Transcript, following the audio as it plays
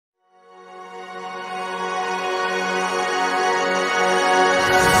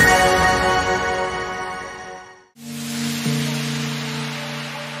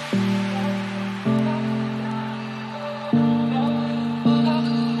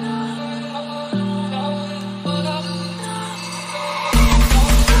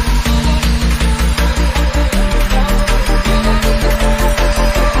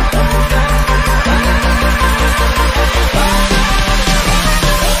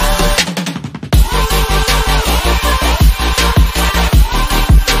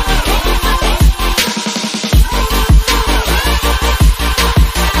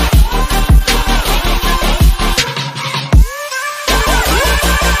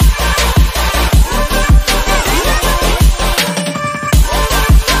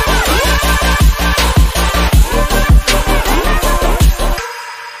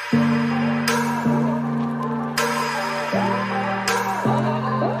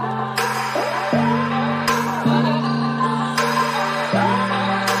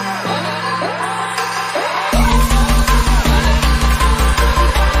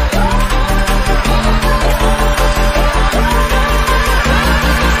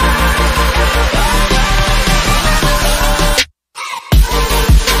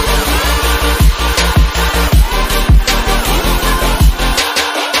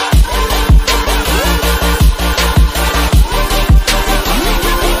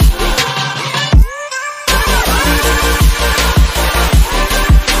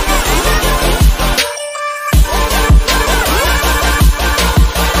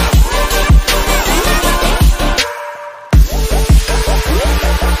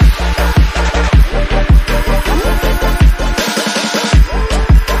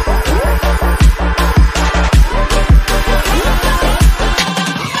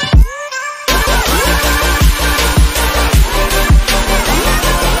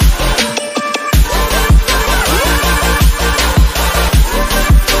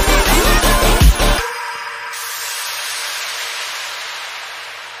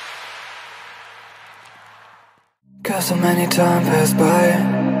So many time passed by,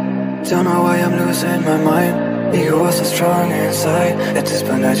 don't know why I'm losing my mind. Ego was so strong inside. At this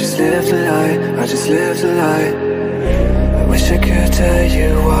point I just lived a lie, I just lived a lie. I wish I could tell you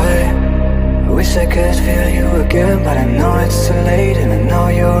why, I wish I could feel you again, but I know it's too late and I know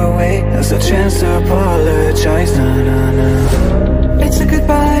you're away. There's a chance to apologize, nah, nah, nah. It's a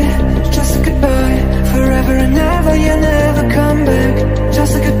goodbye, just a goodbye. Forever and ever, you'll never come back.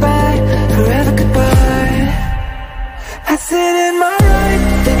 Just a goodbye, forever goodbye. I sit in my ride,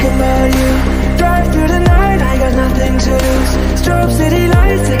 thinking about you. Drive through the night, I got nothing to lose. Strobe city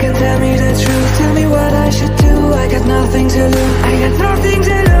lights, they can tell me the truth. Tell me what I should do, I got nothing to lose. I got nothing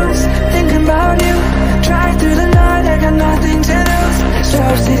to lose, thinking about you. Drive through the night, I got nothing to lose.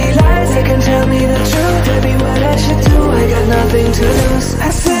 Strobe city lights, they can tell me the truth. Tell me what I should do, I got nothing to lose. I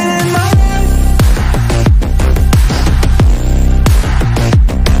sit in my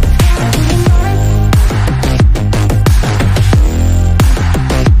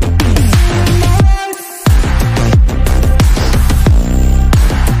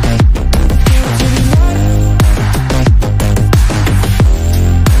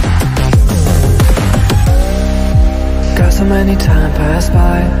so many time passed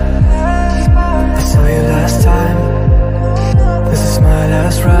by. I saw you last time. This is my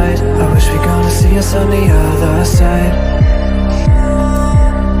last ride. I wish we're gonna see us on the other side.